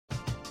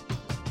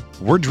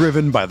We're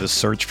driven by the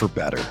search for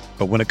better.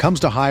 But when it comes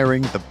to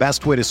hiring, the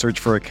best way to search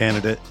for a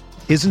candidate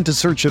isn't to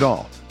search at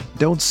all.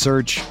 Don't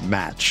search,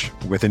 match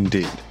with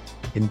Indeed.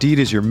 Indeed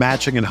is your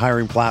matching and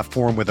hiring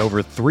platform with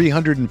over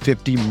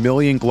 350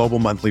 million global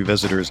monthly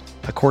visitors,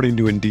 according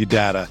to Indeed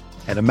data,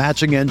 and a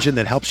matching engine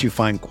that helps you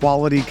find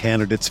quality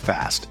candidates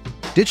fast.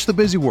 Ditch the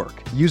busy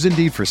work. Use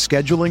Indeed for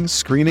scheduling,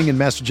 screening, and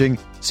messaging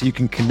so you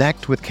can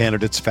connect with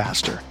candidates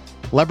faster.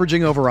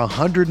 Leveraging over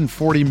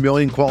 140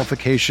 million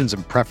qualifications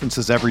and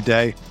preferences every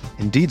day,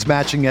 Indeed's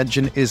matching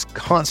engine is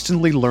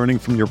constantly learning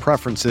from your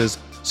preferences,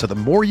 so the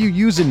more you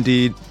use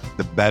Indeed,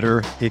 the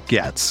better it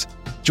gets.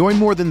 Join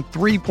more than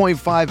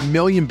 3.5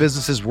 million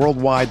businesses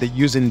worldwide that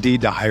use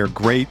Indeed to hire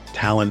great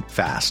talent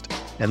fast.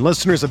 And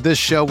listeners of this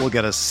show will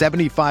get a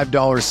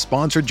 $75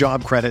 sponsored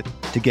job credit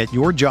to get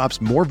your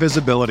jobs more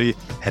visibility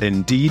at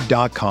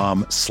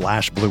Indeed.com/Blue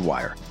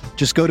Wire.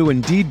 Just go to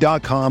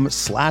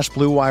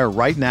Indeed.com/Blue Wire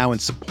right now and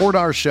support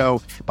our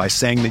show by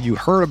saying that you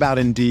heard about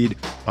Indeed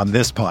on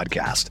this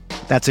podcast.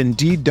 That's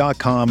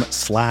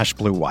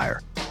Indeed.com/Blue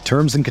Wire.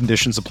 Terms and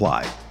conditions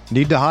apply.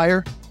 Need to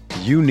hire?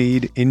 You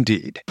need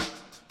Indeed.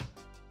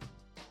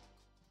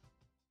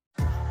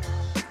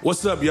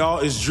 What's up, y'all?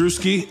 It's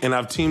Drewski, and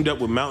I've teamed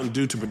up with Mountain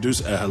Dew to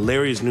produce a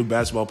hilarious new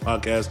basketball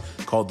podcast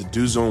called The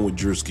Dew Zone with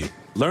Drewski.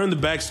 Learn the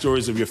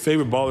backstories of your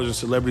favorite ballers and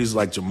celebrities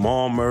like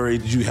Jamal Murray.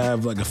 Did you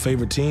have like a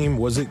favorite team?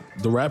 Was it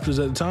the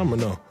Raptors at the time or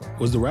no?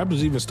 Was the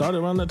Raptors even started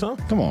around that time?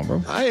 Come on,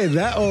 bro. I ain't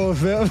that old,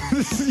 fam.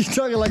 You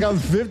talking like I'm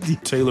 50.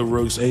 Taylor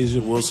Rooks, Asia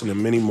Wilson,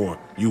 and many more.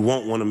 You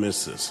won't want to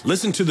miss this.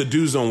 Listen to The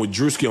Dew Zone with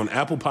Drewski on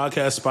Apple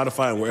Podcasts,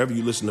 Spotify, and wherever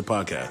you listen to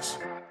podcasts.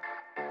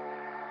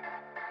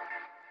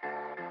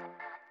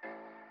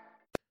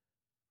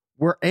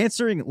 We're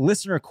answering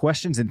listener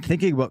questions and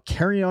thinking about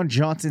Kerryon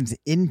Johnson's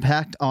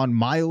impact on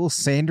Miles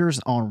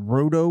Sanders on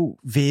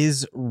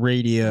RotoViz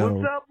Radio.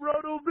 What's up,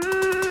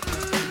 RotoViz?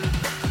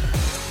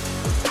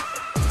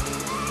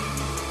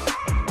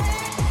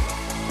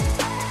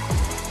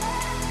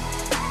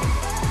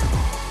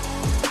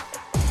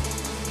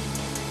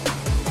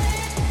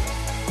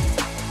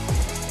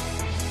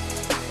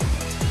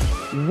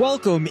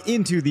 Welcome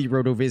into the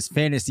RotoViz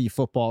Fantasy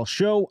Football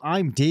Show.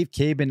 I'm Dave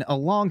Cabin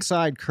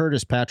alongside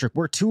Curtis Patrick.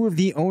 We're two of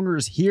the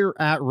owners here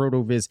at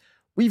RotoViz.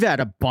 We've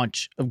had a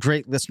bunch of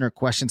great listener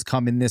questions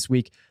come in this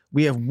week.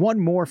 We have one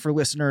more for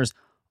listeners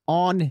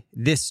on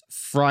this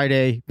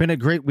Friday. Been a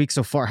great week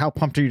so far. How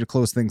pumped are you to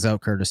close things out,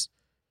 Curtis?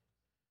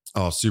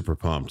 Oh, super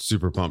pumped.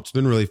 Super pumped. It's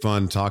been really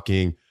fun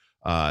talking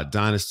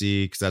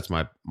Dynasty because that's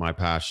my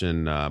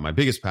passion, my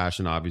biggest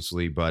passion,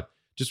 obviously. But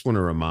just want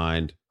to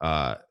remind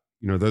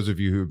those of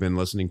you who've been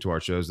listening to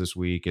our shows this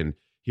week and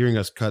hearing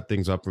us cut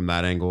things up from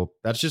that angle,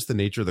 that's just the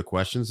nature of the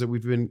questions that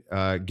we've been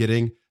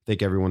getting. I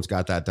think everyone's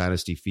got that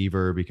dynasty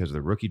fever because of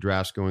the rookie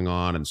drafts going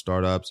on and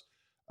startups.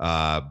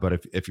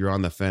 But if you're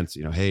on the fence,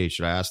 hey,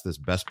 should I ask this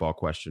best ball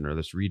question or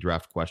this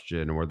redraft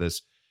question or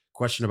this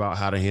question about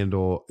how to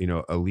handle,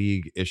 a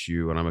league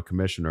issue and I'm a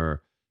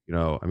commissioner,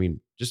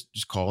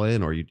 just call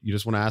in, or you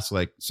just want to ask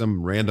like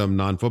some random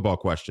non-football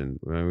question.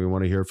 We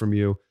want to hear from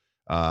you.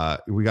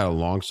 We got a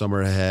long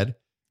summer ahead.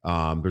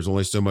 There's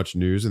only so much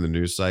news in the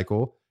news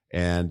cycle,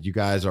 and you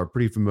guys are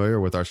pretty familiar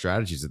with our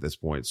strategies at this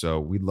point. So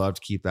we'd love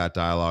to keep that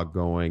dialogue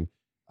going.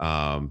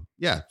 So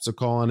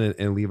call in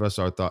and leave us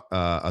a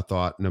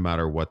thought, no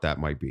matter what that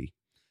might be.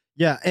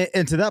 Yeah.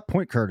 And to that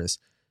point, Curtis,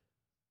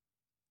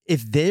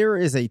 if there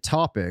is a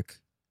topic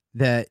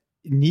that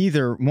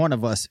neither one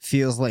of us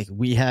feels like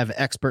we have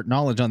expert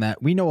knowledge on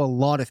that, we know a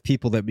lot of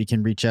people that we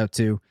can reach out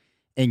to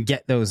and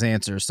get those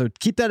answers. So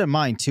keep that in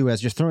mind too,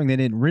 as you're throwing that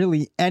in.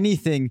 Really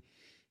anything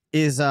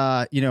is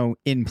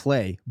in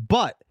play,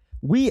 but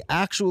we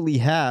actually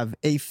have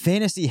a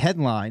fantasy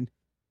headline,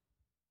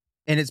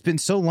 and it's been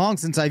so long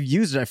since I've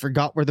used it I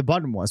forgot where the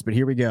button was, but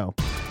here we go.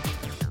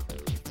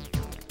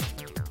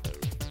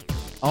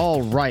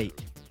 All right,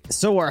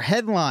 so our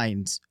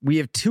headlines, we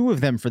have two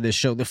of them for this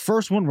show. The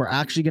first one, we're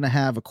actually going to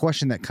have a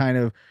question that kind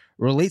of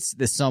relates to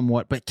this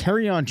somewhat, but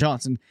Kerryon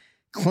Johnson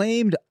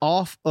claimed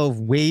off of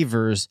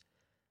waivers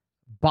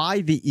by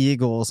the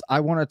Eagles.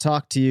 I want to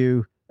talk to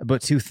you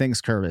about two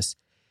things, Curtis.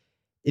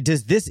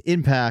 Does this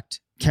impact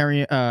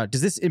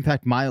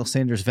Miles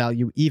Sanders'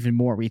 value even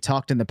more? We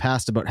talked in the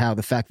past about how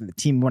the fact that the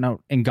team went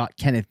out and got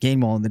Kenneth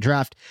Gainwell in the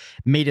draft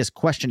made us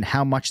question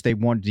how much they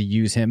wanted to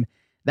use him.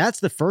 That's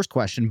the first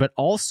question. But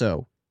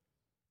also,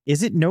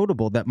 is it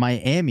notable that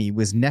Miami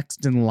was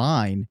next in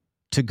line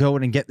to go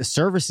in and get the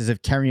services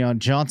of Kerryon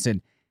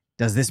Johnson?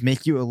 Does this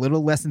make you a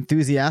little less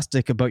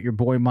enthusiastic about your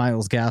boy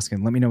Myles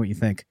Gaskin? Let me know what you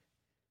think.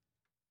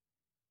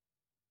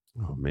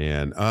 Oh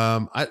man,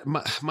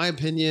 my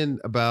opinion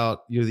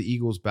about the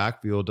Eagles'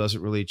 backfield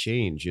doesn't really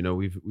change.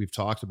 We've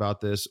talked about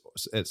this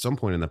at some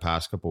point in the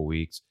past couple of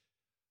weeks.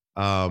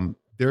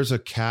 There's a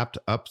capped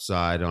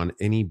upside on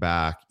any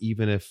back,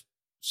 even if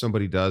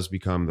somebody does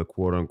become the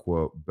quote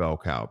unquote bell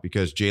cow,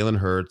 because Jalen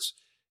Hurts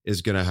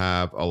is going to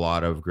have a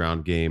lot of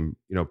ground game,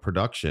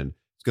 production.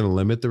 It's going to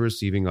limit the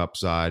receiving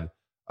upside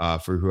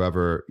for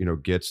whoever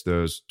gets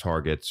those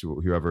targets,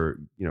 whoever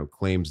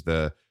claims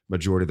the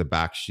majority of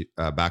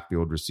the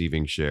backfield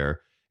receiving share.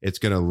 It's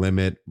going to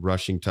limit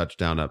rushing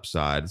touchdown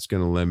upside. It's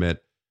going to limit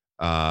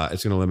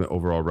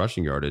overall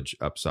rushing yardage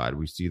upside.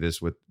 We see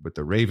this with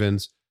the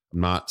Ravens.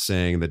 I'm not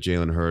saying that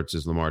Jalen Hurts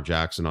is Lamar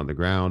Jackson on the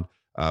ground,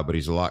 but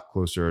he's a lot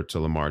closer to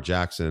Lamar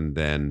Jackson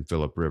than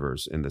Phillip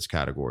Rivers in this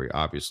category.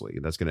 Obviously,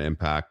 that's going to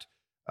impact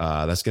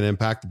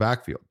the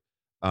backfield.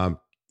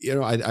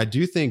 I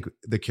do think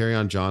the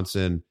Kerryon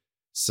Johnson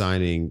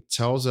signing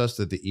tells us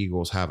that the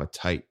Eagles have a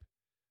type.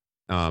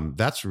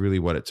 That's really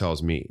what it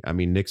tells me. I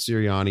mean, Nick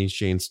Sirianni,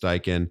 Shane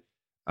Steichen,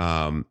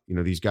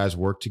 these guys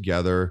work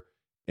together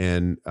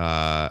in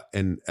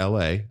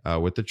LA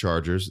with the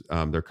Chargers.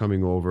 They're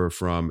coming over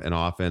from an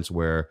offense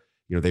where,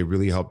 they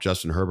really helped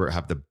Justin Herbert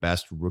have the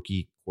best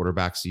rookie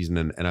quarterback season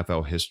in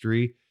NFL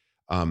history.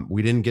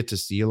 We didn't get to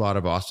see a lot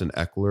of Austin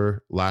Eckler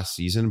last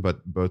season,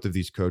 but both of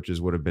these coaches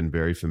would have been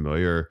very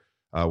familiar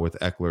with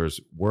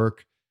Eckler's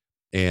work.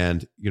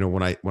 And,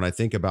 when I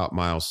think about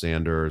Miles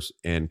Sanders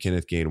and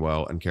Kenneth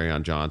Gainwell and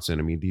Kerryon Johnson,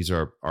 I mean, these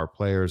are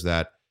players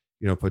that,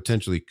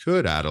 potentially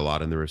could add a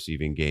lot in the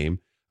receiving game.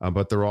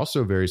 But they're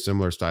also very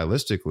similar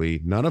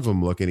stylistically. None of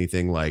them look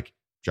anything like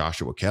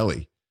Joshua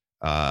Kelly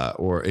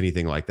or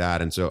anything like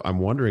that. And so I'm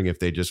wondering if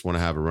they just want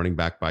to have a running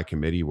back by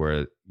committee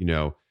where,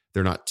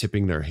 they're not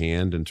tipping their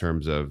hand in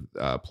terms of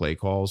play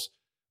calls,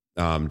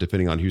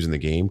 depending on who's in the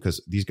game,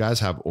 because these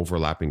guys have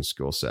overlapping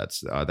skill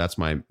sets. That's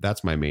my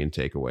main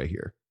takeaway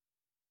here.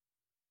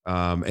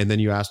 And then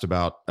you asked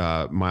about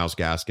Myles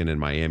Gaskin in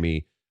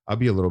Miami. I'll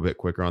be a little bit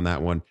quicker on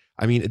that one.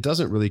 I mean, it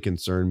doesn't really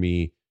concern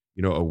me,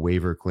 a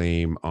waiver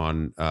claim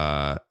on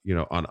a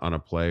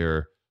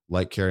player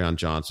like Kerryon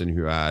Johnson,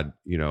 who had,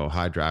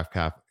 high draft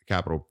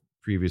capital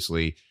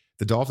previously.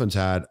 The Dolphins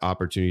had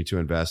opportunity to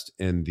invest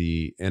in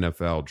the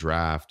NFL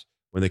draft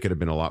when they could have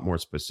been a lot more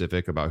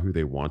specific about who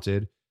they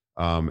wanted.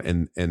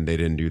 And they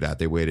didn't do that.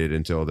 They waited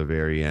until the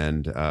very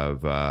end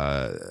of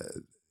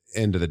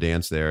the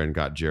dance there and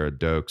got Jared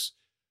Dokes.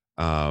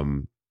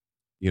 To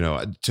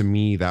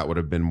me, that would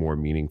have been more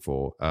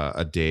meaningful,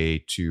 a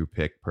day 2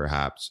 pick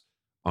perhaps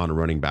on a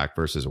running back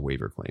versus a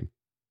waiver claim.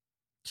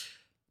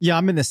 Yeah,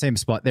 I'm in the same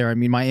spot there. I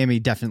mean, Miami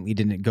definitely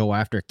didn't go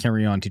after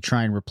Kerryon to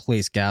try and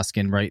replace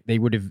Gaskin, right? They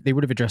would have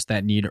addressed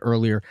that need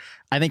earlier.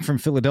 I think from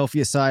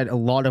Philadelphia's side, a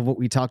lot of what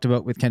we talked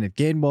about with Kenneth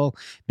Gainwell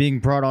being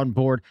brought on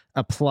board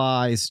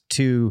applies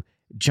to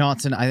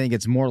Johnson. I think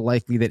it's more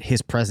likely that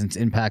his presence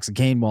impacts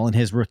Gainwell in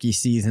his rookie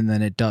season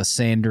than it does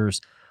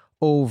Sanders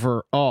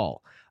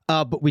overall.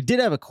 But we did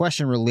have a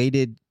question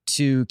related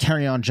to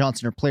Kerryon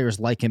Johnson or players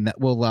like him that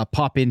we'll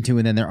pop into,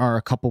 and then there are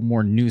a couple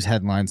more news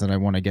headlines that I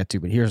want to get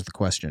to. But here's the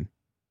question.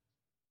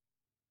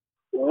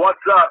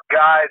 What's up,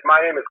 guys?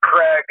 My name is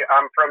Craig.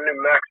 I'm from New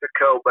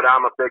Mexico, but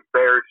I'm a big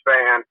Bears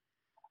fan.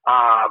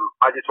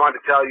 I just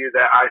wanted to tell you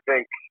that I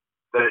think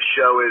the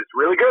show is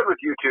really good with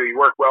you two. You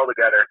work well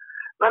together.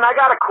 Then I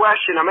got a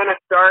question. I'm going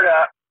to start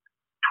a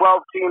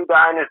 12-team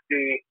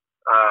dynasty,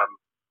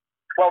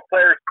 12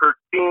 players per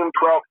team,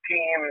 12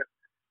 teams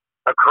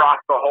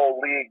across the whole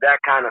league,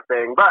 that kind of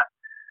thing. But,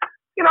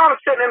 I'm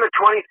sitting in the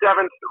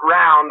 27th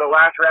round, the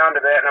last round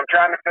of it, and I'm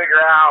trying to figure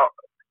out,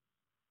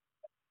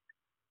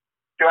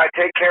 do I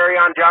take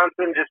Kerryon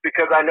Johnson just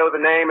because I know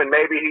the name and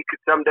maybe he could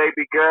someday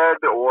be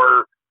good,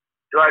 or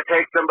do I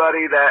take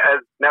somebody that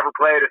has never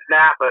played a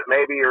snap but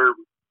maybe or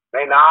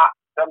may not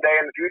someday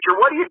in the future?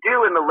 What do you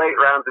do in the late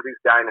rounds of these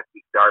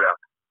dynasty startups?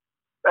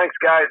 Thanks,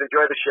 guys.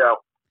 Enjoy the show.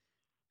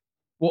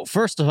 Well,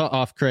 first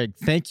off, Craig,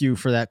 thank you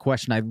for that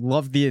question. I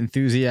love the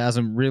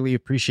enthusiasm, really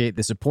appreciate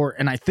the support.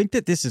 And I think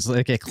that this is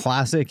like a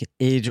classic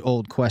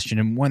age-old question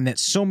and one that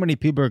so many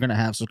people are going to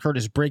have. So,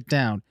 Curtis, break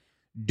down.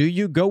 Do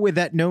you go with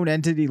that known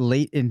entity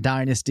late in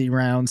dynasty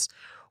rounds,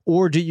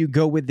 or do you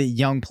go with the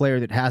young player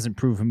that hasn't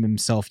proven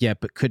himself yet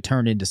but could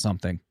turn into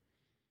something?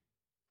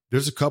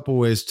 There's a couple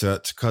ways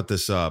to cut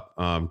this up.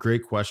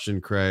 Great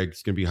question, Craig.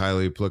 It's going to be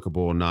highly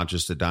applicable, not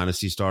just to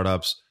dynasty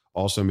startups,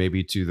 also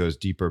maybe to those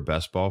deeper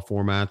best ball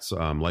formats,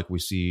 like we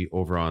see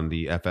over on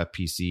the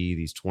FFPC,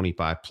 these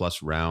 25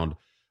 plus round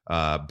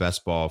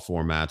best ball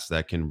formats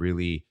that can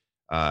really,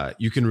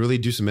 you can really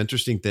do some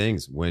interesting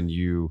things when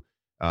you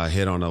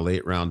hit on a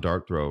late round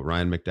dart throw.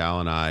 Ryan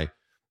McDowell and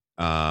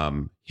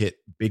I hit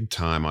big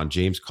time on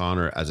James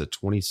Conner as a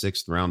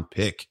 26th round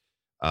pick,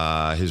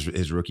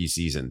 his rookie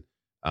season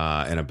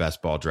in a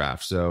best ball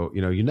draft. So,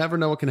 you never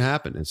know what can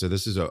happen. And so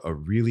this is a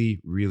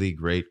really, really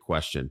great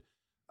question.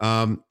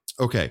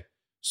 Okay,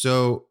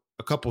 so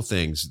a couple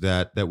things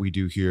that we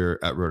do here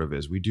at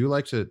RotoViz. We do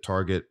like to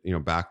target,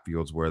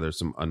 backfields where there's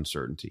some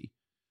uncertainty.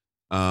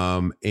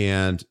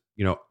 And,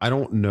 I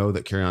don't know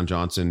that Kerryon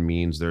Johnson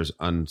means there's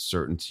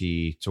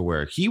uncertainty to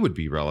where he would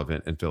be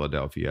relevant in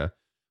Philadelphia.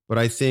 But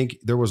I think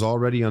there was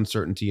already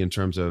uncertainty in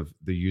terms of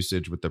the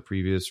usage with the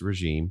previous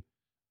regime,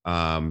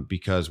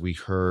 because we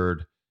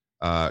heard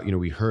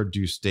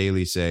Deuce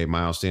Staley say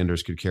Miles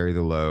Sanders could carry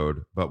the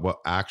load. But what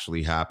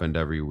actually happened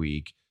every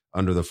week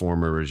under the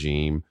former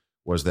regime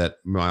was that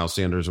Miles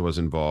Sanders was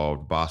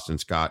involved. Boston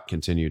Scott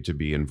continued to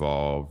be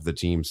involved. The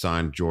team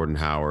signed Jordan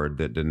Howard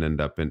that didn't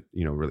end up in,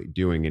 really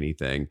doing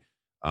anything.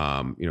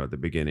 at the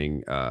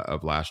beginning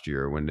of last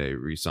year when they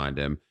re-signed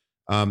him.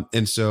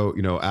 And so,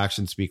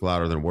 actions speak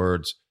louder than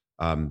words.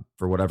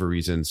 For whatever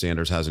reason,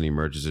 Sanders hasn't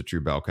emerged as a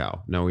true bell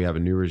cow. Now we have a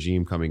new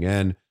regime coming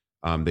in.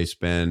 They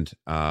spend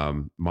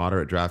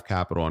moderate draft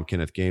capital on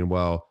Kenneth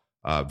Gainwell,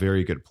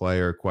 very good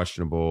player,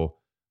 questionable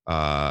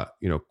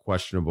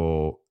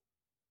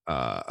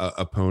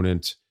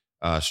opponent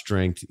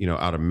strength,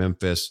 out of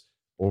Memphis,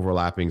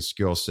 overlapping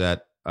skill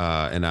set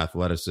and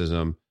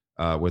athleticism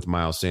with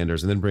Miles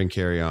Sanders, and then bring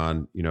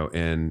Kerryon,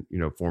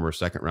 former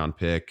second round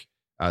pick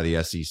out of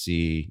the SEC,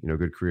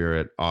 good career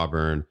at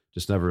Auburn,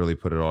 just never really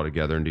put it all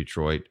together in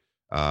Detroit.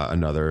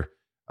 Another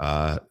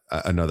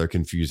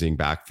confusing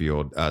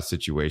backfield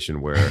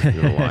situation where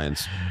the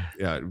Lions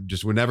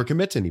just would never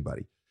commit to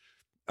anybody.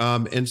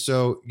 And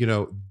so,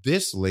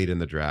 this late in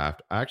the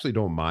draft, I actually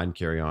don't mind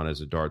Kerryon as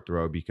a dart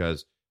throw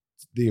because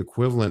the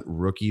equivalent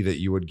rookie that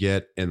you would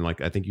get in,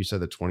 I think you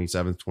said the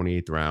 27th,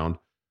 28th round,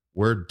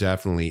 we're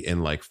definitely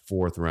in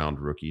fourth round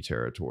rookie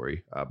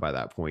territory by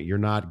that point. You're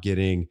not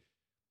getting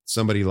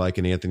somebody like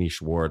an Anthony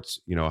Schwartz,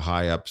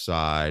 high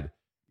upside,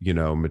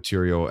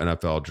 material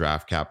NFL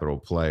draft capital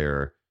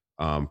player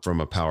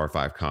from a Power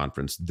 5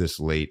 conference this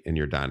late in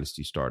your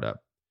dynasty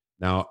startup.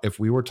 Now, if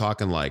we were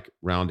talking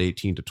round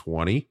 18 to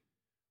 20,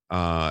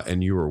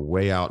 and you were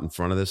way out in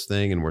front of this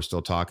thing, and we're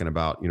still talking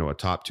about, a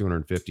top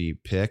 250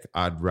 pick,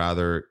 I'd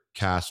rather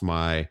cast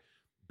my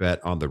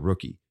bet on the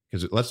rookie.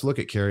 Because let's look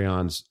at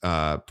Kerryon's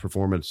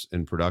performance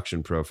and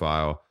production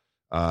profile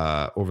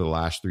over the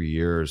last 3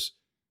 years,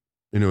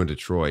 in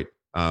Detroit.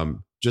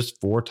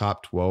 Just 4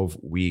 top 12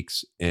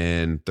 weeks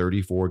in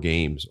 34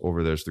 games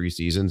over those 3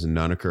 seasons, and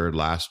none occurred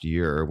last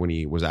year when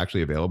he was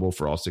actually available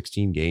for all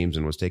 16 games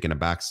and was taking a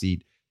back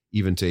seat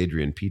even to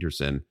Adrian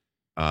Peterson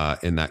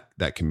in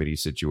that committee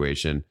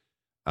situation.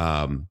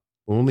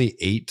 Only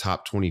 8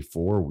 top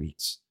 24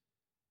 weeks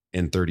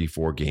in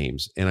 34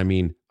 games. And I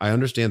mean, I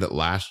understand that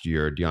last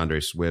year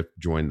DeAndre Swift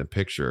joined the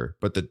picture,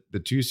 but the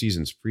 2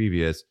 seasons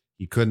previous,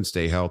 he couldn't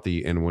stay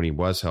healthy. And when he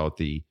was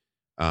healthy,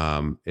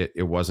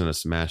 it wasn't a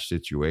smash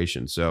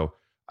situation. So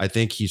I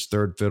think he's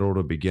third fiddle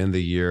to begin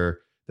the year.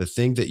 The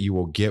thing that you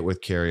will get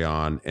with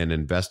Kerryon and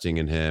investing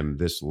in him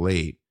this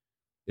late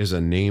is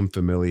a name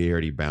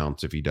familiarity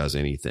bounce if he does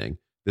anything.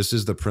 This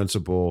is the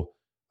principle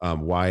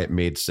why it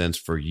made sense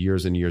for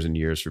years and years and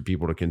years for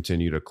people to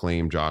continue to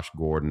claim Josh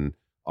Gordon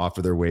off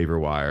of their waiver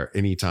wire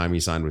anytime he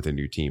signed with a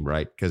new team,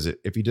 right? Because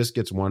if he just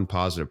gets one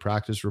positive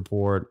practice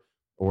report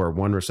or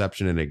one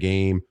reception in a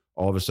game,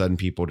 all of a sudden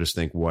people just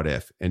think, what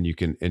if? And you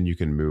can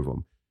move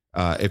him.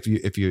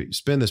 If you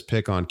spend this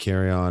pick on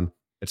Kerryon,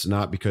 it's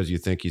not because you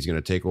think he's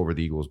going to take over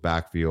the Eagles'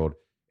 backfield.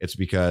 It's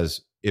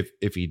because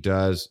if he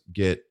does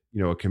get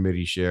a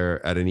committee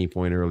share at any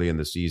point early in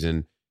the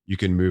season, you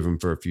can move him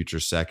for a future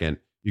second.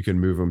 You can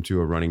move him to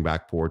a running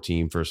back poor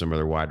team for some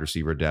other wide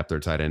receiver depth or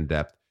tight end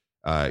depth.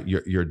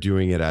 You're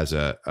doing it as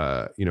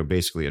a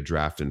basically a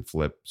draft and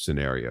flip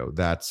scenario.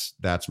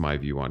 That's my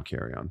view on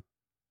Kerryon.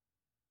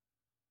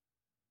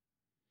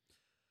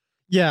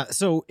 Yeah.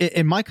 So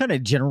in my kind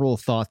of general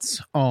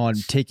thoughts on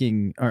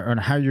taking or on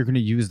how you're going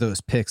to use those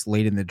picks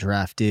late in the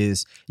draft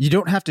is you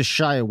don't have to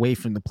shy away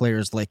from the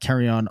players like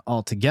Kerryon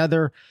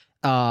altogether.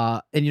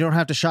 And you don't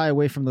have to shy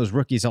away from those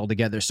rookies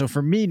altogether. So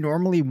for me,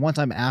 normally once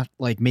I'm at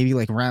maybe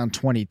round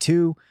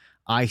 22,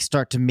 I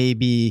start to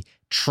maybe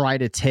try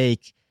to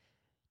take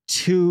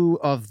 2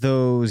 of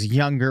those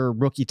younger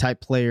rookie type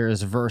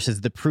players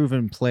versus the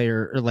proven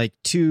player, or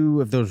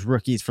 2 of those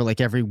rookies for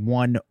every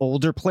 1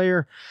 older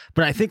player.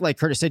 But I think like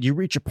Curtis said, you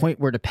reach a point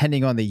where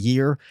depending on the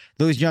year,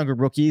 those younger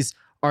rookies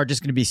are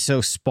just going to be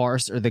so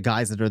sparse, or the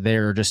guys that are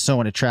there are just so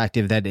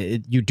unattractive that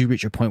you do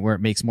reach a point where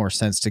it makes more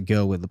sense to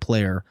go with the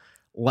player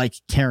like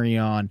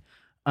Kerryon.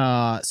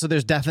 So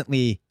there's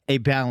definitely a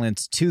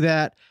balance to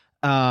that.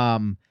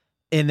 And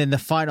then the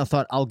final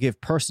thought I'll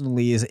give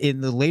personally is in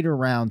the later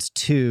rounds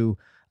too,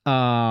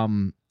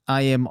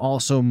 I am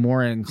also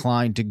more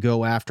inclined to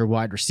go after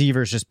wide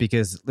receivers just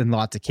because in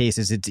lots of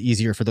cases it's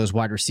easier for those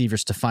wide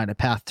receivers to find a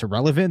path to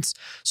relevance.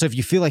 So if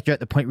you feel like you're at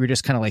the point where you're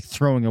just kind of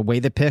throwing away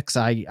the picks,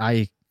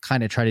 I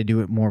kind of try to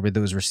do it more with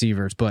those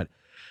receivers, but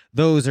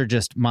those are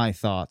just my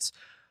thoughts.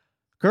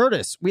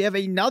 Curtis, we have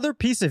another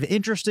piece of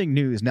interesting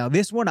news. Now,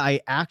 this one I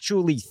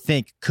actually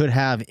think could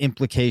have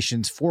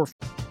implications for...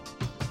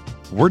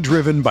 We're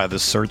driven by the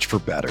search for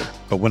better.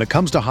 But when it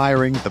comes to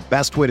hiring, the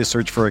best way to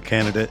search for a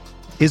candidate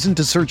isn't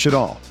to search at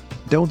all.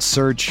 Don't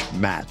search,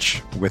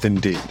 match with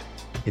Indeed.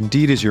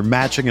 Indeed is your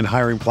matching and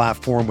hiring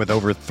platform with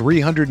over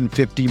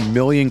 350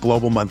 million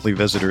global monthly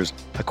visitors,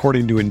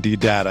 according to Indeed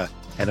data,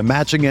 and a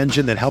matching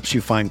engine that helps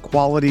you find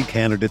quality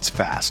candidates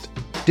fast.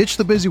 Ditch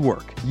the busy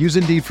work. Use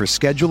Indeed for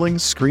scheduling,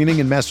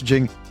 screening, and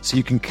messaging so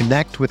you can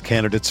connect with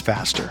candidates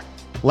faster.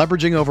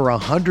 Leveraging over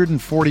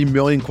 140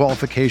 million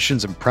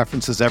qualifications and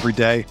preferences every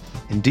day,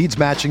 Indeed's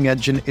matching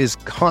engine is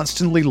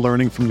constantly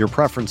learning from your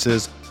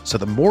preferences, so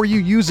the more you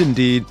use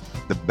Indeed,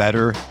 the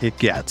better it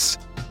gets.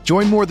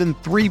 Join more than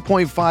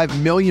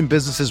 3.5 million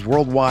businesses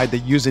worldwide that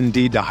use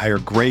Indeed to hire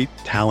great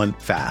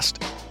talent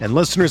fast. And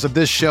listeners of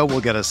this show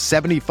will get a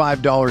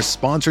 $75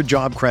 sponsored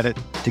job credit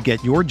to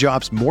get your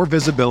jobs more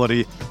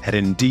visibility at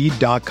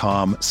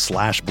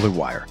Indeed.com/Blue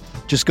Wire.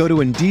 Just go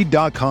to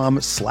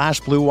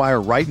Indeed.com/Blue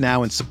Wire right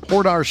now and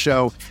support our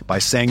show by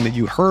saying that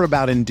you heard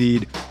about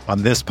Indeed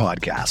on this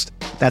podcast.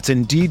 That's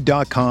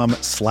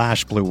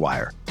Indeed.com/Blue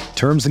Wire.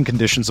 Terms and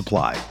conditions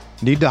apply.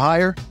 Need to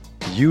hire?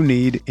 You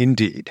need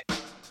Indeed.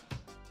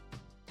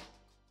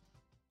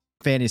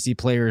 Fantasy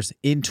players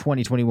in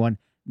 2021.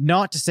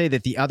 Not to say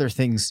that the other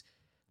things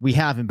we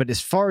haven't, but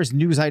as far as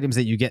news items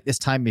that you get this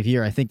time of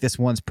year, I think this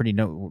one's pretty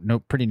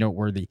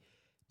noteworthy.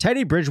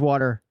 Teddy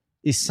Bridgewater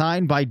is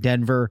signed by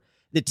Denver.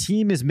 The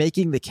team is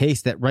making the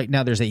case that right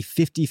now there's a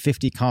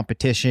 50-50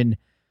 competition.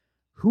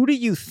 Who do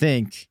you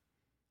think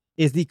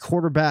is the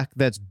quarterback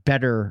that's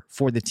better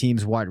for the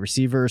team's wide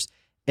receivers,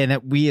 and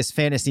that we as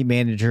fantasy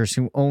managers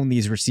who own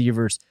these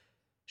receivers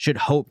should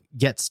hope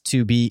gets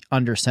to be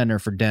under center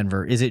for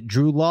Denver? Is it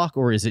Drew Lock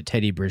or is it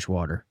Teddy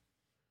Bridgewater?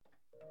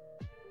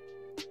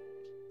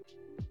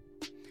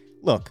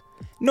 Look,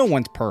 no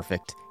one's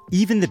perfect.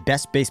 Even the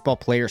best baseball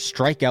players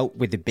strike out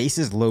with the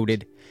bases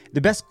loaded.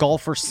 The best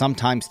golfers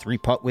sometimes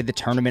three-putt with the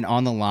tournament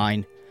on the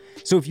line.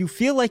 So if you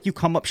feel like you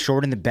come up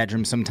short in the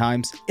bedroom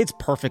sometimes, it's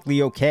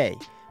perfectly okay.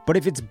 But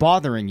if it's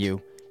bothering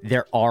you,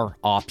 there are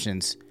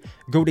options.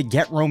 Go to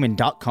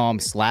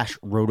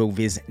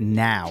GetRoman.com/RotoViz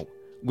now.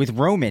 With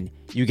Roman,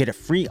 you get a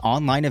free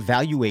online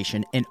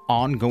evaluation and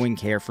ongoing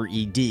care for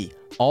ED,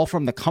 all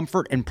from the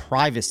comfort and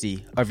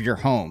privacy of your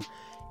home.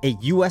 A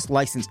U.S.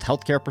 licensed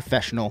healthcare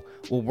professional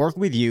will work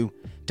with you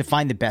to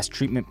find the best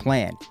treatment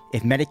plan.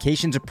 If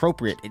medication's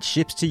appropriate, it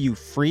ships to you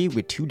free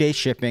with 2-day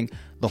shipping.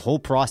 The whole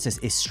process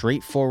is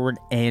straightforward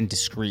and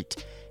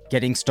discreet.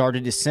 Getting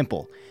started is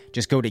simple.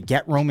 Just go to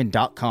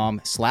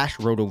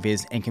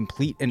GetRoman.com/RotoViz and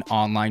complete an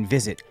online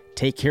visit.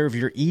 Take care of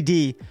your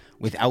ED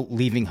without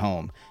leaving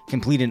home.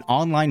 Complete an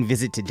online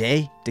visit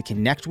today to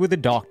connect with a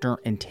doctor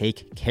and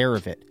take care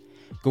of it.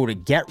 Go to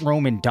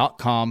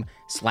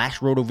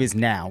GetRoman.com/RotoViz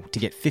now to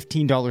get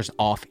 $15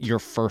 off your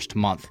first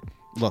month.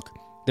 Look,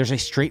 there's a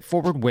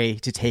straightforward way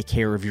to take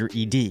care of your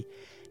ED.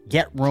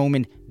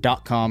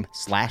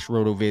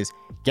 GetRoman.com/RotoViz.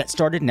 Get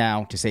started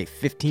now to save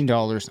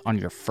 $15 on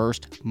your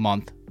first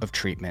month of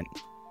treatment.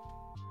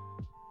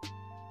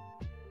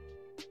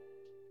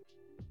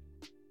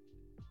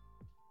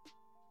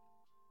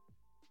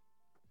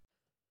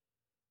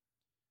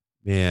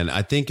 Man,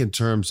 I think in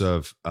terms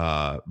of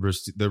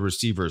the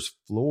receivers'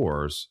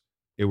 floors,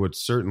 it would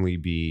certainly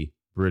be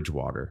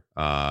Bridgewater.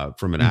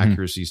 From an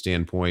accuracy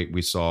standpoint,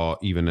 we saw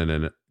even in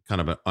a kind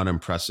of an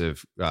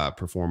unimpressive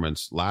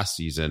performance last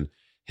season,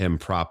 him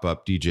prop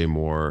up DJ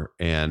Moore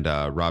and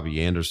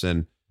Robbie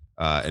Anderson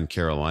in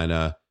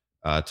Carolina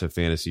to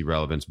fantasy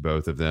relevance,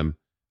 both of them.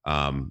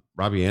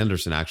 Robbie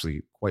Anderson,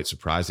 actually, quite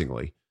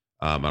surprisingly,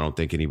 I don't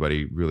think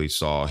anybody really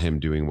saw him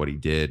doing what he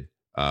did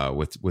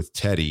with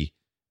Teddy.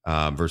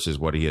 Versus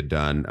what he had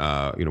done,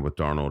 with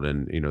Darnold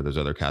and, those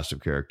other cast of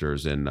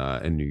characters in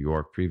New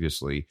York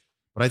previously.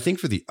 But I think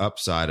for the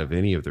upside of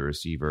any of the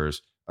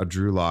receivers, a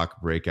Drew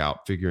Lock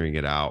breakout, figuring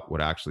it out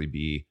would actually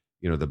be,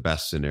 the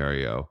best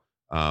scenario.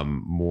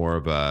 More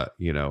of a,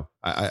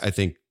 I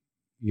think,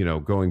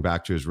 going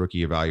back to his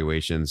rookie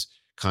evaluations,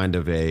 kind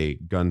of a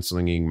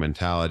gunslinging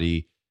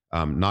mentality.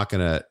 Not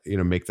going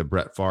to, make the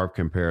Brett Favre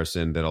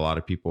comparison that a lot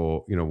of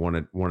people,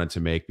 wanted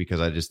to make,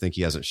 because I just think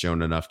he hasn't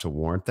shown enough to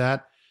warrant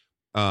that.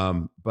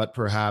 But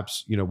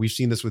perhaps, we've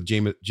seen this with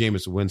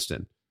Jameis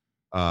Winston,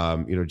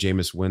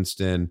 Jameis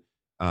Winston,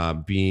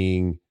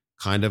 being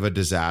kind of a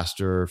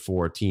disaster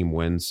for a team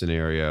win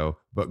scenario,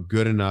 but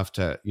good enough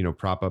to,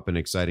 prop up an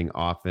exciting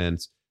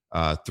offense,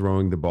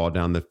 throwing the ball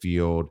down the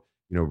field,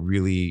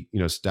 really,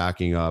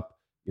 stacking up,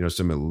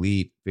 some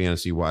elite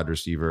fantasy wide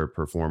receiver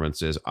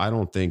performances. I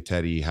don't think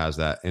Teddy has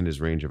that in his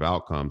range of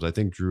outcomes. I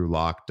think Drew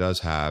Lock does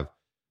have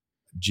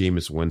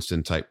Jameis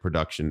Winston type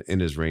production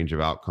in his range of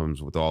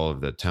outcomes with all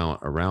of the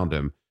talent around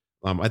him.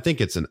 I think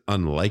it's an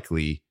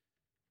unlikely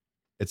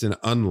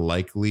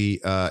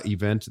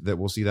event that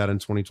we'll see that in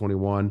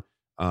 2021.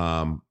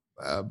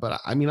 But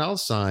I mean, I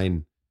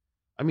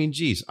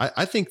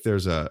think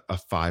there's a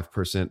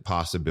 5%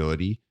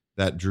 possibility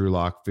that Drew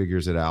Lock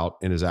figures it out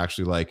and is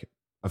actually like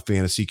a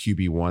fantasy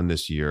QB1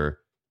 this year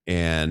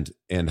and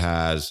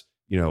has,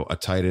 a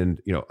tight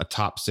end, a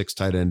top 6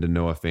 tight end to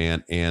Noah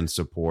Fant, and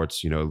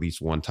supports, at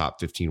least one top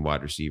 15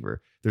 wide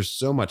receiver. There's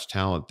so much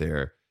talent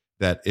there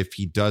that if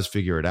he does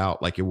figure it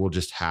out, like, it will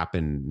just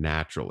happen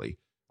naturally.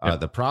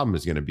 The problem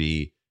is going to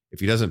be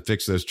if he doesn't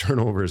fix those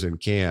turnovers in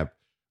camp.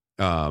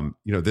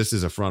 This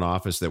is a front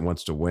office that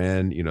wants to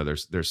win.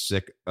 They're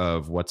sick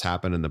of what's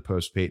happened in the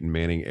post Peyton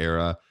Manning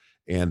era,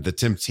 and the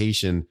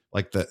temptation,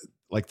 like the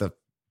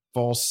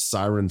false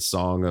siren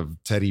song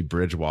of Teddy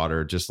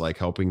Bridgewater, just like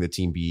helping the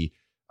team be.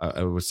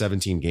 It was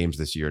 17 games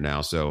this year now,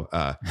 so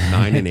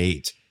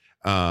 9-8.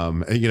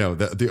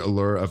 The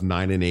allure of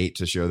 9-8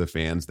 to show the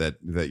fans that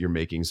you're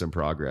making some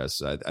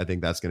progress. I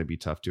think that's going to be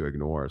tough to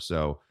ignore.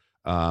 So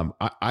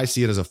I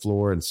see it as a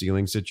floor and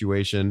ceiling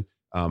situation.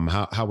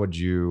 How would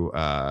you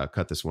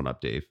cut this one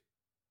up, Dave?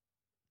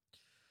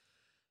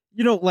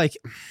 This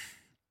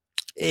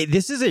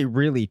is a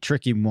really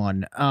tricky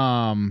one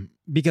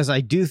because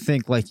I do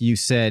think, like you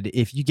said,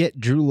 if you get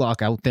Drew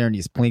Lock out there and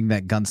he's playing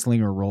that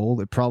gunslinger role,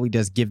 it probably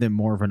does give them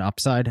more of an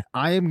upside.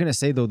 I am going to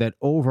say, though, that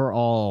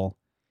overall,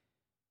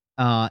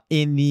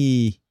 in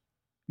the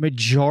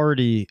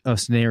majority of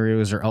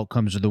scenarios or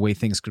outcomes or the way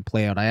things could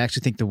play out, I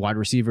actually think the wide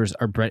receivers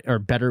are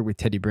better with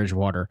Teddy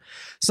Bridgewater.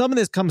 Some of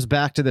this comes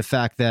back to the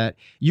fact that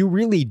you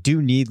really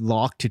do need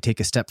Lock to take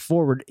a step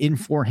forward in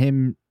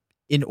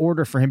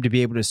order for him to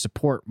be able to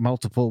support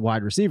multiple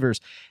wide receivers.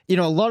 A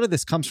lot of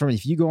this comes from,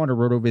 if you go onto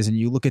RotoViz and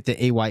you look at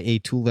the AYA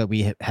tool that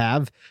we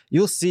have,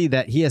 you'll see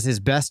that he has his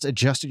best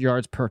adjusted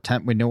yards per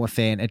attempt with Noah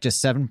Fant at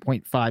just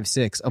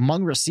 7.56.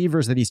 Among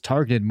receivers that he's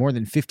targeted more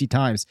than 50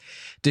 times,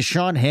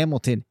 Deshaun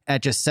Hamilton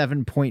at just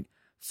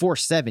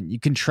 7.47. You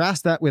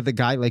contrast that with a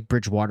guy like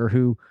Bridgewater,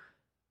 who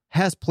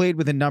has played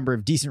with a number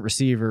of decent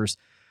receivers,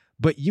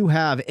 but you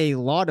have a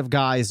lot of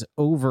guys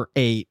over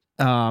 8,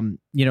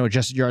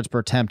 adjusted yards per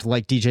attempt,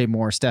 like DJ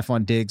Moore,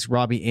 Stephon Diggs,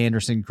 Robbie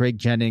Anderson, Greg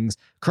Jennings,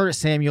 Curtis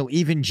Samuel,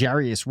 even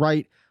Jarius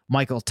Wright,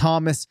 Michael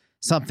Thomas,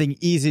 something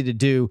easy to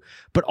do.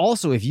 But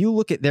also, if you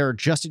look at their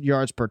adjusted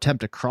yards per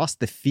attempt across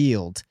the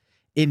field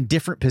in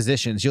different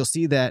positions, you'll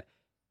see that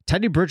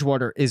Teddy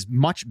Bridgewater is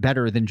much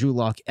better than Drew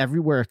Lock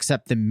everywhere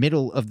except the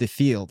middle of the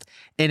field.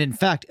 And in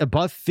fact,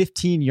 above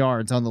 15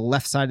 yards on the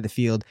left side of the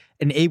field,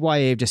 an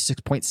AYA of just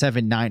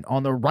 6.79.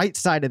 On the right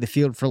side of the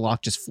field for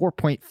Lock, just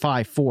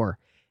 4.54.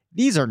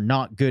 These are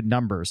not good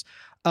numbers.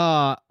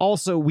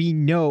 Also, we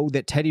know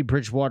that Teddy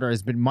Bridgewater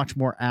has been much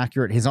more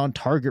accurate. His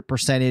on-target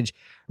percentage,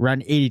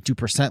 around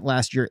 82%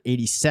 last year,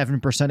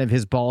 87% of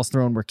his balls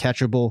thrown were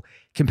catchable.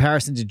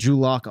 Comparison to Drew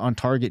Lock on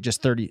target,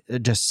 just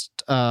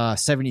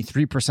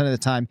 73% of the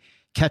time.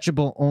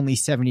 Catchable, only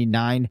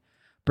 79%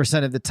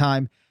 of the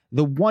time.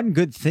 The one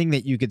good thing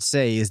that you could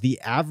say is the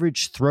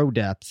average throw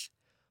depth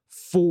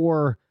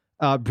for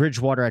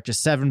Bridgewater at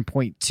just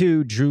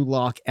 7.2, Drew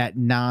Lock at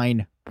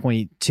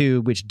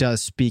 9.2, which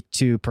does speak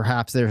to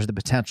perhaps there's the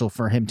potential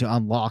for him to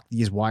unlock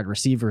these wide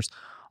receivers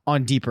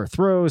on deeper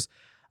throws.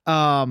 So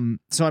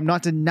I'm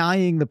not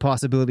denying the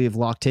possibility of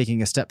Lock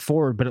taking a step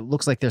forward, but it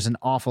looks like there's an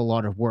awful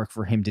lot of work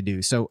for him to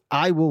do. So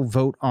I will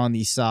vote on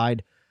the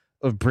side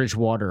of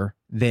Bridgewater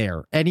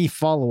there. Any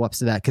follow-ups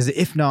to that? Because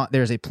if not,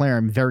 there's a player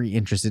I'm very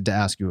interested to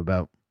ask you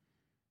about.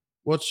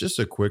 Well, it's just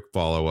a quick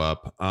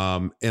follow-up.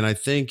 And I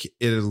think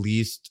it at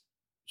least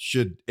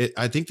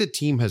I think the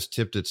team has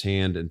tipped its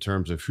hand in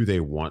terms of who they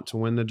want to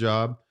win the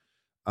job.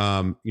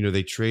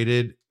 They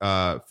traded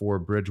for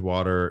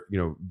Bridgewater,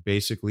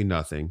 basically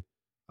nothing.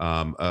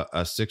 A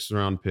 6th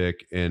round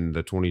pick in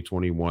the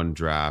 2021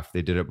 draft.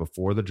 They did it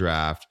before the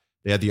draft.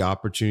 They had the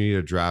opportunity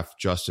to draft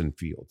Justin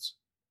Fields.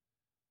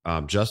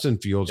 Justin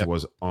Fields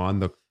was on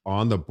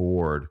the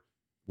board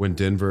when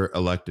Denver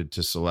elected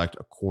to select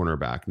a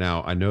cornerback.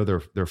 Now, I know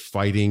they're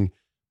fighting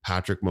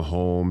Patrick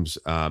Mahomes.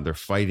 They're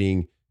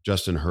fighting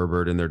Justin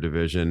Herbert in their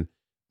division.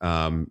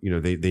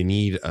 They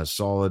need a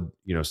solid,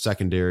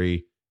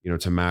 secondary,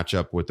 to match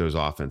up with those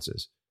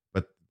offenses.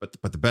 But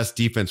the best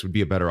defense would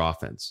be a better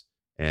offense.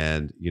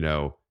 And,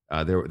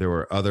 there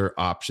were other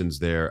options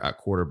there at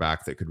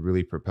quarterback that could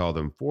really propel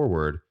them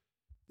forward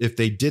if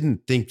they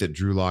didn't think that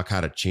Drew Lock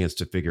had a chance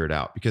to figure it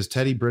out, because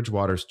Teddy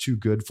Bridgewater is too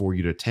good for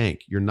you to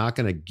tank. You're not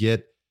going to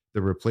get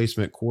the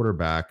replacement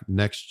quarterback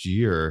next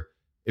year.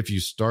 If you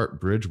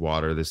start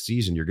Bridgewater this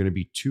season, you're going to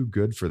be too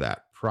good for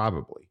that,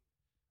 probably,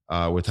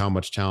 with how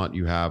much talent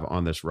you have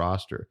on this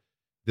roster.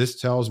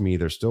 This tells me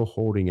they're still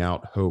holding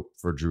out hope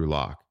for Drew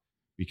Lock,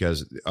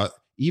 because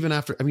even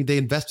after, they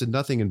invested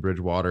nothing in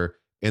Bridgewater,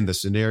 and the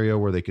scenario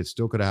where they could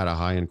have had a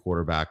high-end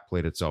quarterback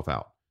played itself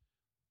out.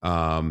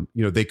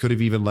 They could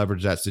have even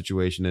leveraged that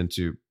situation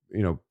into,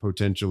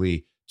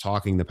 potentially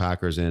talking the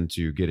Packers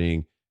into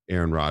getting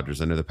Aaron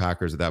Rodgers. I know the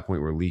Packers at that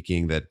point were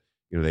leaking that,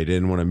 they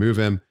didn't want to move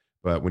him.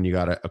 But when you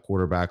got a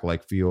quarterback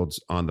like Fields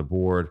on the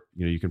board,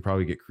 you can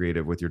probably get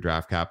creative with your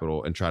draft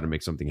capital and try to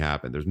make something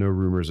happen. There's no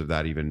rumors of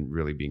that even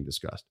really being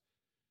discussed.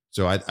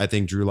 So I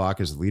think Drew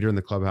Lock is the leader in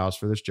the clubhouse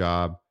for this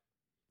job.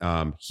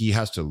 He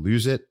has to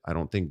lose it. I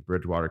don't think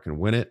Bridgewater can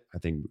win it. I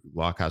think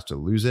Lock has to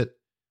lose it.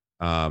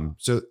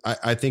 So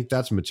I think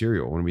that's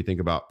material when we think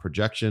about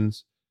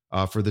projections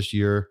for this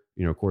year.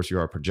 Of course,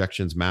 you're our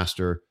projections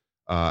master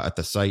at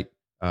the site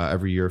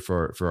every year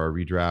for our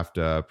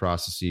redraft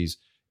processes.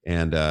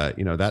 And,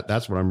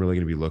 that's what I'm really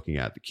going to be looking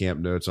at, the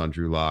camp notes on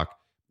Drew Lock,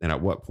 and at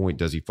what point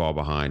does he fall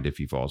behind, if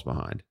he falls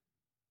behind.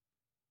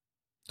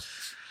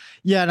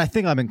 Yeah, and I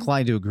think I'm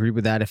inclined to agree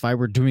with that. If I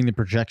were doing the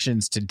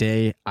projections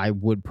today, I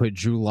would put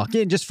Drew Lock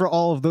in, just for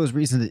all of those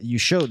reasons that you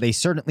showed. They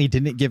certainly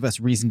didn't give us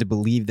reason to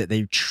believe that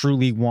they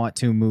truly want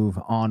to move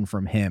on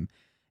from him.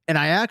 And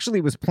I actually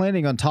was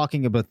planning on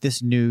talking about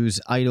this news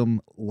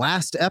item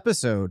last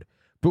episode,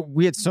 but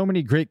we had so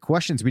many great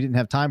questions we didn't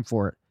have time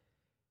for it.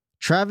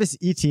 Travis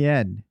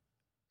Etienne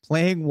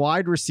playing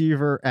wide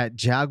receiver at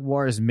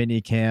Jaguars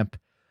minicamp.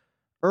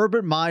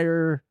 Urban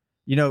Meyer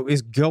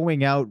is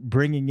going out,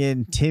 bringing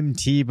in Tim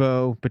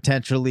Tebow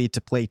potentially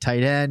to play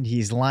tight end.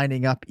 He's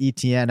lining up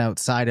Etienne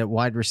outside at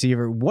wide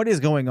receiver. What is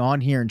going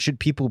on here? And should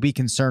people be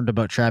concerned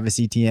about Travis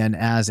Etienne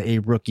as a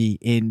rookie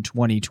in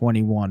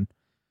 2021?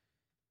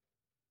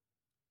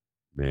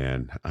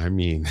 Man, I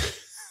mean,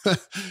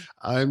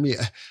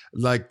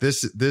 like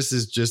this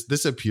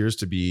appears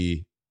to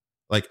be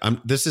like,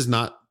 this is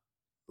not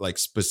like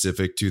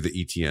specific to the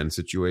Etienne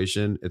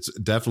situation. It's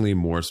definitely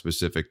more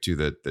specific to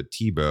the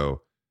Tebow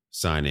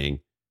signing.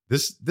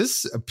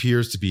 This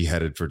appears to be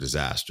headed for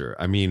disaster.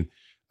 I mean,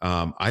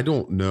 I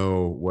don't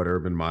know what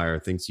Urban Meyer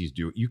thinks he's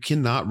doing. You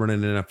cannot run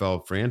an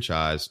NFL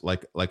franchise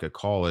like a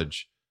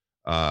college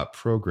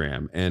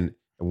program. And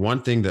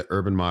one thing that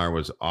Urban Meyer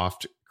was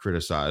oft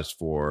criticized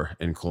for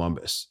in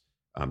Columbus,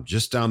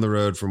 just down the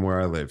road from where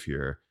I live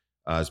here,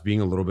 is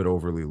being a little bit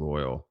overly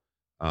loyal,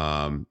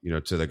 to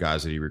the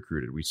guys that he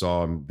recruited. We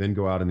saw him then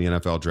go out in the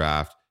NFL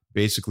draft,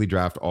 basically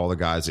draft all the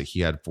guys that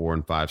he had 4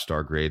 and 5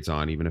 star grades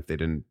on, even if they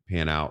didn't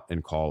pan out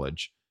in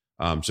college.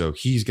 So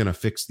he's going to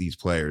fix these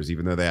players,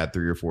 even though they had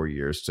 3 or 4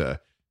 years to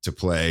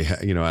play,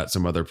 at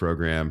some other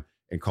program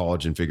in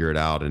college and figure it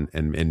out,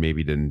 and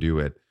maybe didn't do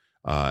it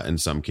in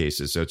some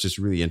cases. So it's just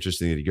really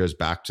interesting that he goes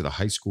back to the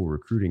high school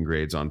recruiting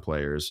grades on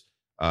players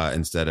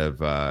instead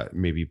of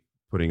maybe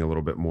putting a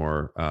little bit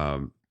more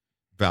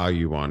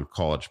value on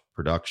college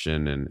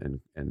production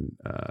and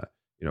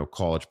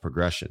college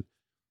progression.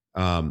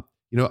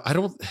 I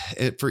don't,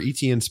 for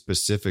Etienne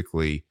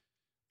specifically,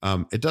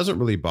 it doesn't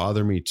really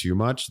bother me too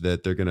much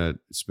that they're going to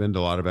spend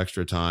a lot of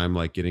extra time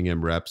like getting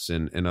him reps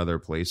in other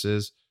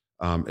places.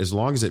 As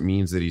long as it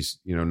means that he's,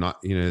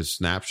 his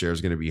snap share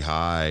is going to be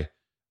high.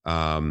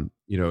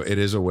 It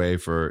is a way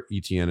for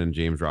Etienne and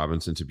James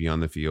Robinson to be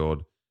on the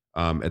field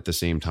at the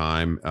same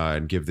time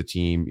and give the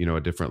team, a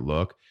different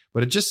look.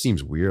 But it just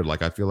seems weird.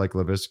 Like, I feel like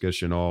Laviska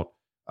Shenault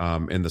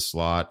in the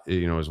slot,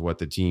 is what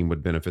the team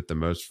would benefit the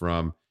most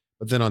from.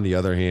 But then on the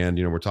other hand,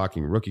 we're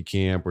talking rookie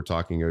camp, we're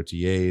talking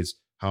OTAs.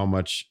 How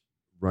much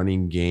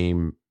running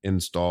game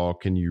install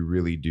can you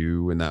really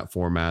do in that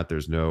format?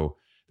 There's no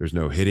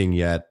hitting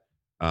yet.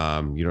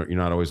 You're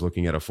not always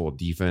looking at a full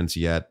defense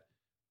yet.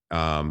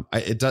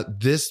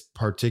 This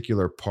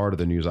particular part of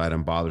the news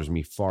item bothers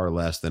me far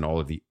less than all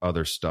of the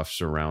other stuff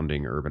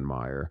surrounding Urban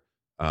Meyer.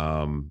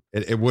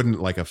 It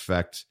wouldn't like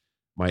affect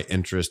my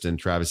interest in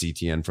Travis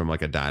Etienne from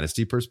like a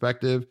dynasty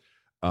perspective.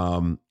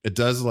 It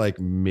does like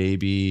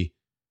maybe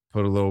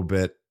put a little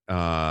bit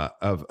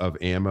of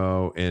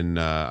ammo in.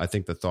 I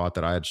think the thought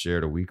that I had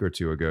shared a week or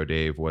two ago,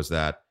 Dave, was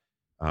that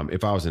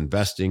if I was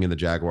investing in the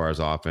Jaguars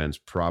offense,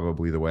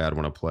 probably the way I'd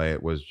want to play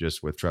it was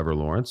just with Trevor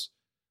Lawrence,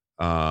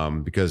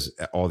 because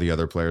all the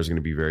other players are going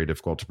to be very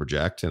difficult to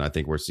project. And I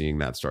think we're seeing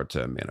that start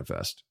to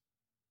manifest.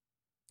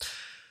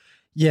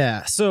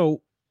 Yeah.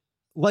 So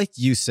like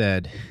you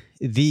said,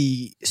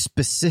 the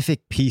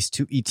specific piece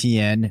to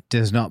Etienne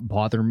does not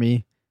bother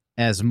me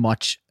as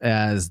much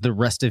as the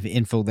rest of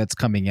info that's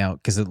coming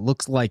out, because it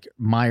looks like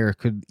Meyer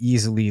could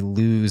easily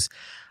lose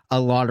a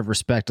lot of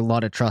respect, a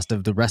lot of trust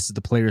of the rest of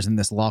the players in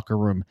this locker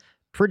room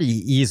pretty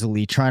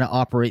easily, trying to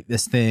operate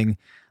this thing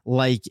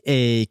like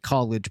a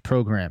college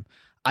program.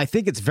 I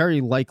think it's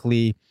very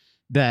likely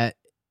that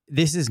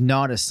this is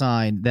not a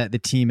sign that the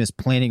team is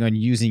planning on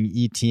using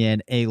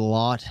Etienne a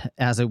lot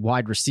as a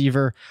wide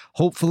receiver.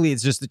 Hopefully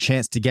it's just a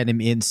chance to get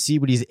him in, see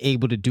what he's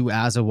able to do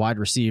as a wide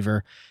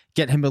receiver,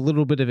 get him a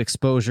little bit of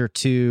exposure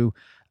to,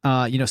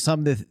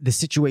 some of the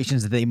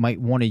situations that they might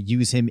want to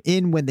use him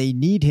in when they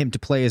need him to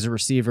play as a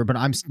receiver. But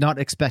I'm not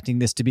expecting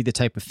this to be the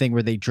type of thing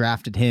where they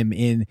drafted him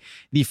in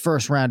the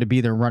first round to be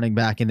their running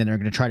back and then they're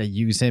going to try to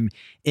use him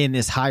in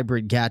this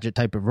hybrid gadget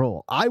type of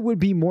role. I would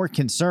be more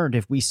concerned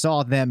if we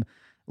saw them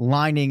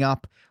lining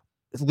up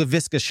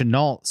Laviska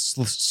Shenault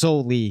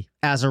solely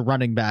as a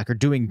running back or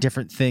doing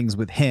different things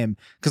with him.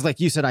 Because like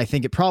you said, I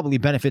think it probably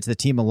benefits the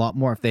team a lot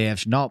more if they have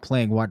Shenault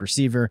playing wide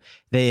receiver,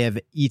 they have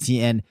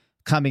Etienne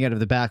coming out of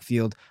the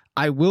backfield.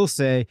 I will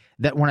say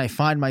that when I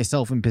find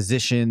myself in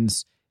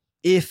positions,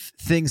 if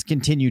things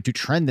continue to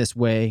trend this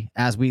way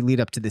as we lead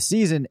up to the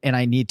season and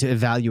I need to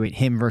evaluate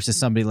him versus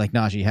somebody like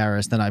Najee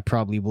Harris, then I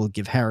probably will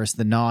give Harris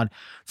the nod.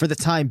 For the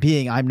time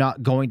being, I'm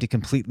not going to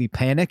completely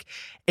panic.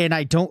 And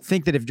I don't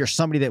think that if you're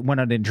somebody that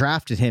went out and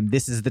drafted him,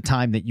 this is the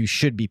time that you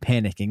should be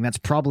panicking. That's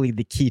probably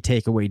the key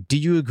takeaway. Do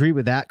you agree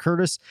with that,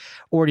 Curtis?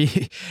 Or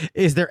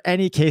is there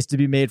any case to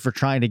be made for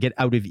trying to get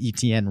out of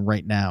Etienne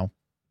right now?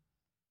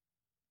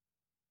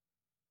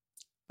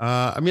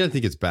 I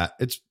think it's bad.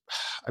 It's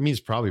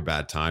probably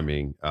bad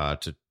timing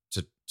to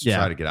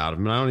try to get out of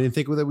him. And I don't even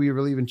think that we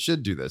really even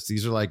should do this.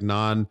 These are like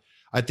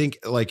I think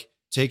like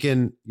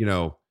taken,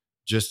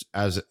 just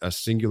as a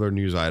singular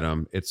news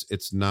item,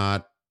 it's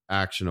not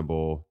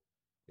actionable.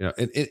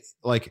 It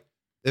like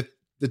if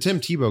the Tim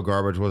Tebow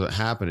garbage wasn't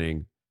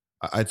happening,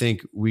 I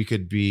think we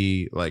could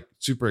be like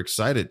super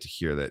excited to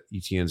hear that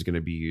Etienne is going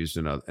to be used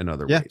in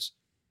other ways.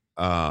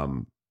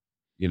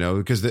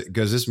 Because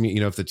this means,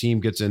 if the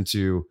team gets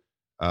into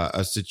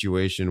a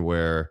situation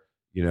where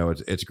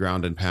it's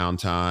ground and pound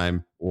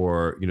time,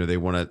 or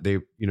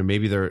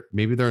maybe they're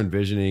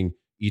envisioning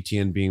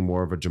Etienne being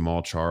more of a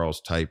Jamal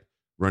Charles type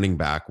running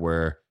back,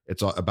 where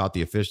it's all about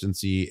the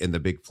efficiency and the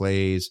big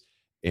plays.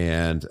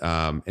 And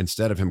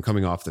instead of him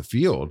coming off the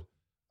field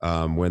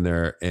when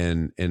they're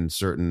in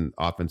certain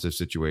offensive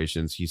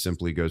situations, he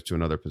simply goes to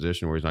another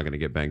position where he's not going to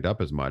get banged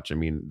up as much. I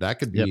mean, that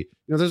could be,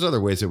 there's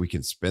other ways that we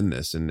can spin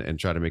this and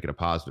try to make it a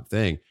positive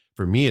thing.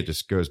 For me, it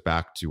just goes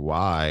back to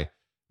why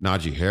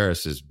Najee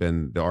Harris has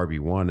been the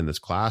RB1 in this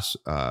class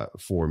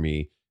for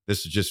me.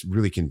 This is just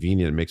really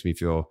convenient. It makes me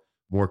feel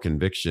more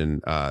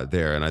conviction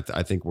there. And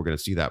I think we're going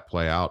to see that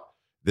play out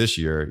this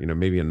year.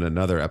 Maybe in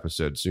another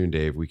episode soon,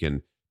 Dave, we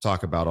can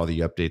talk about all the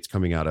updates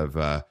coming out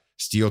of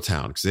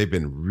Steeltown, because they've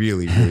been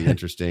really, really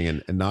interesting.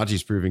 And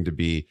Najee's proving to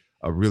be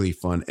a really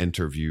fun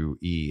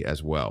interviewee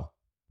as well.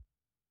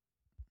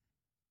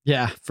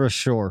 Yeah, for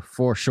sure.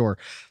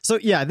 So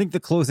yeah, I think the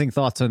closing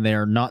thoughts on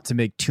there, not to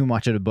make too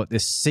much about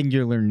this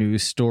singular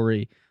news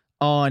story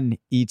on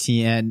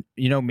ETN.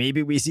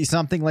 Maybe we see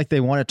something like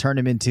they want to turn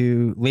him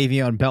into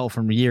Le'Veon Bell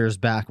from years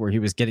back, where he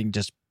was getting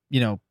just,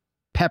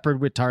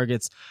 peppered with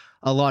targets,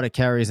 a lot of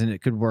carries, and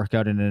it could work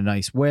out in a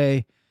nice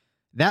way.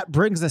 That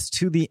brings us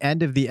to the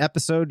end of the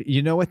episode.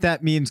 You know what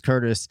that means,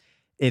 Curtis?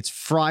 It's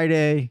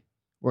Friday.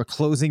 We're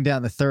closing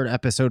down the third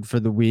episode for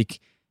the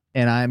week,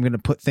 and I'm going to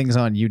put things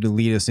on you to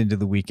lead us into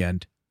the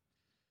weekend.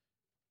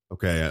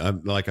 Okay.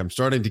 I'm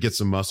starting to get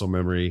some muscle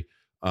memory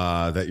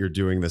that you're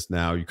doing this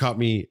now. You caught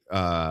me.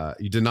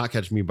 You did not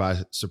catch me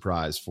by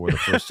surprise for the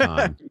first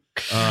time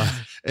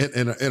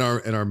in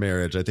our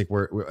marriage. I think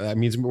that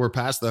means we're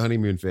past the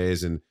honeymoon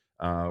phase, and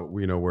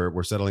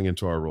we're settling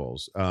into our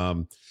roles.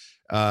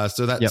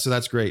 So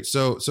that's great.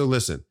 So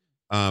listen,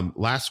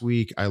 last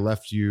week I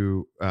left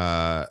you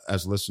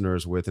as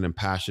listeners with an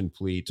impassioned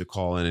plea to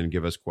call in and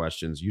give us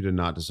questions. You did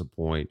not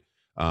disappoint.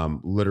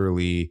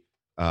 Literally,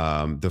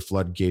 the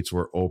floodgates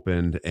were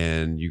opened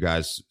and you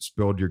guys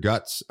spilled your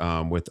guts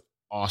with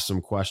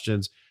awesome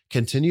questions.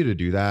 Continue to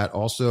do that.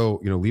 Also,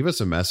 leave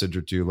us a message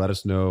or two. Let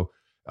us know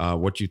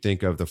what you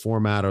think of the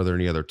format. Are there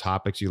any other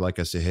topics you'd like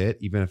us to hit,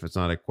 even if it's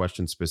not a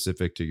question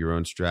specific to your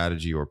own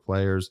strategy or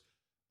players?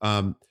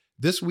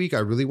 This week, I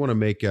really want to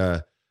make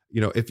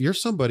if you're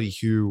somebody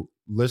who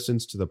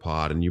listens to the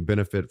pod and you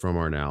benefit from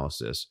our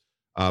analysis,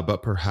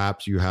 but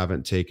perhaps you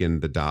haven't taken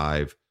the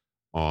dive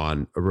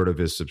on a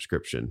RotoViz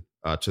subscription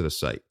to the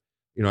site,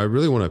 I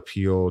really want to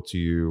appeal to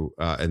you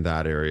in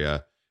that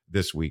area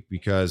this week,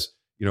 because,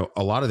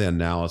 a lot of the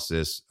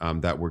analysis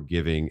that we're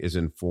giving is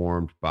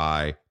informed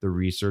by the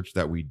research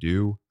that we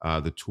do,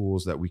 the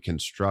tools that we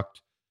construct,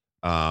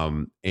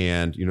 and,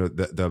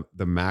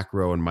 the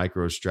macro and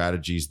micro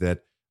strategies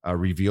that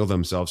reveal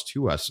themselves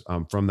to us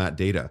from that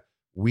data.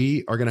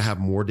 We are going to have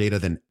more data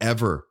than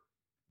ever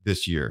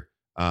this year.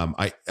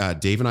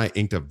 Dave and I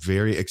inked a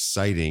very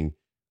exciting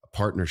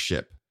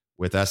partnership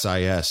with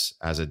SIS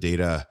as a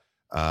data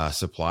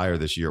supplier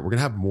this year. We're going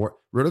to have more.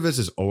 RotoViz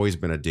has always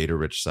been a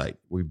data-rich site.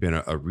 We've been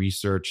a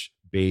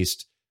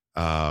research-based.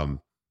 What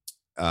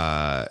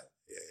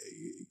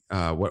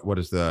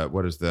is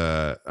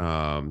the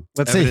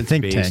let's say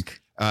think tank.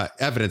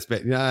 Evidence,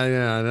 but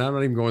I'm not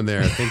even going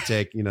there. Think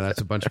tank,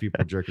 that's a bunch of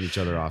people jerking each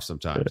other off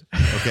sometimes.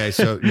 Okay,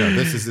 so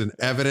this is an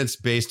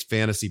evidence-based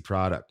fantasy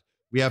product.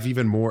 We have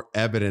even more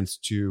evidence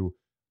to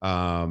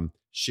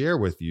share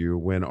with you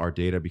when our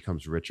data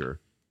becomes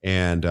richer.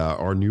 And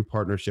our new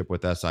partnership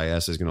with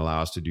SIS is going to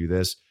allow us to do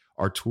this.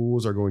 Our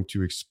tools are going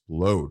to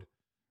explode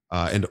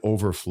and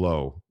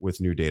overflow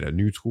with new data.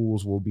 New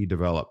tools will be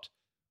developed.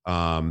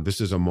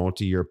 This is a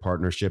multi-year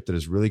partnership that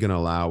is really going to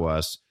allow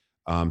us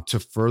to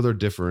further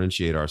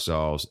differentiate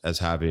ourselves as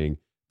having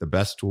the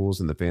best tools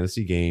in the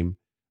fantasy game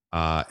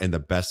and the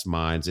best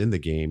minds in the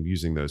game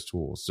using those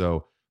tools.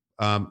 So,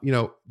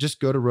 just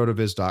go to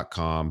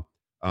rotoviz.com,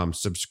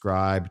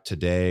 subscribe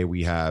today.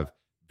 We have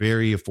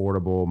very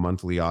affordable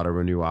monthly auto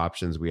renew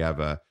options. We have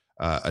a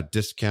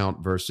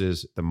discount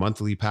versus the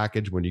monthly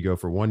package when you go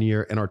for 1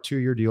 year, and our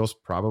 2-year deals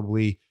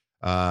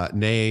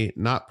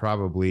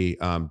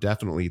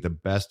definitely the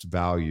best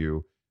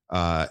value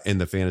in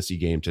the fantasy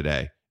game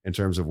today in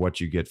terms of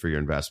what you get for your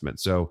investment.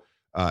 So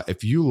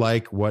if you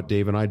like what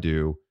Dave and I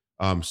do,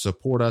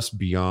 support us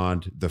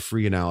beyond the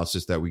free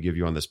analysis that we give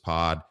you on this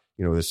pod.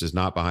 This is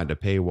not behind a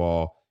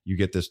paywall. You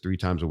get this 3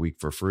 times a week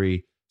for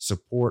free.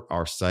 Support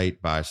our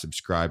site by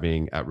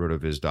subscribing at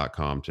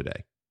rotoviz.com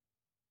today.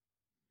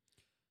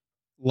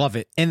 Love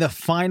it. And the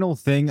final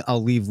thing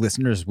I'll leave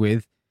listeners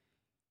with,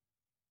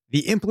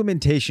 the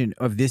implementation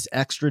of this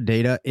extra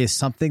data is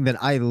something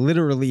that I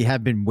literally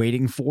have been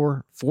waiting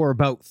for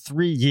about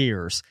 3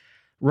 years,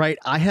 right?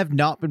 I have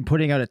not been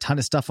putting out a ton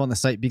of stuff on the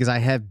site because I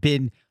have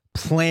been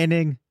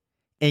planning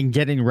and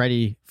getting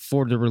ready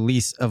for the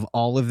release of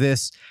all of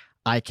this.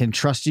 I can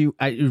trust you.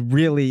 It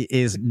really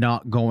is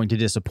not going to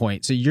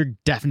disappoint. So you're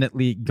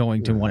definitely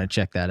going to want to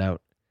check that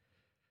out.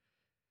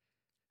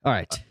 All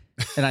right.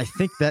 And I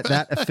think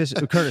that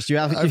official Curtis, you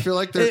have. I feel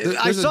like there's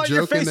I saw a joke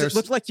your face. in there. It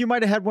looked like you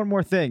might have had one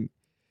more thing.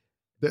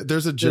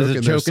 There's a joke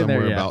in there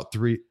somewhere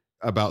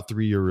about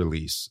 3-year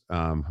release.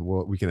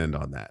 Well, we can end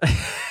on that.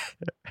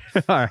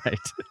 All right.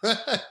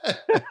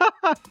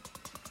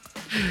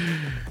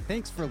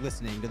 Thanks for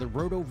listening to the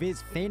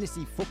RotoViz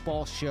Fantasy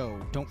Football Show.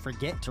 Don't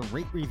forget to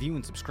rate, review,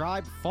 and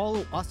subscribe.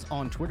 Follow us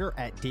on Twitter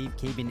at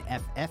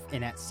DaveCabanFF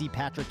and at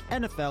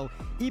CPatrickNFL.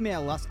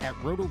 Email us at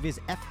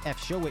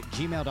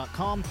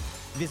rotovizffshow@gmail.com.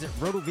 Visit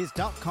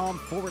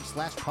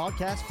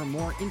rotoviz.com/podcast for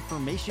more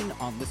information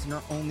on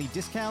listener-only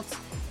discounts.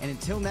 And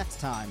until next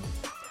time,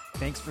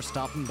 thanks for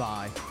stopping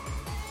by.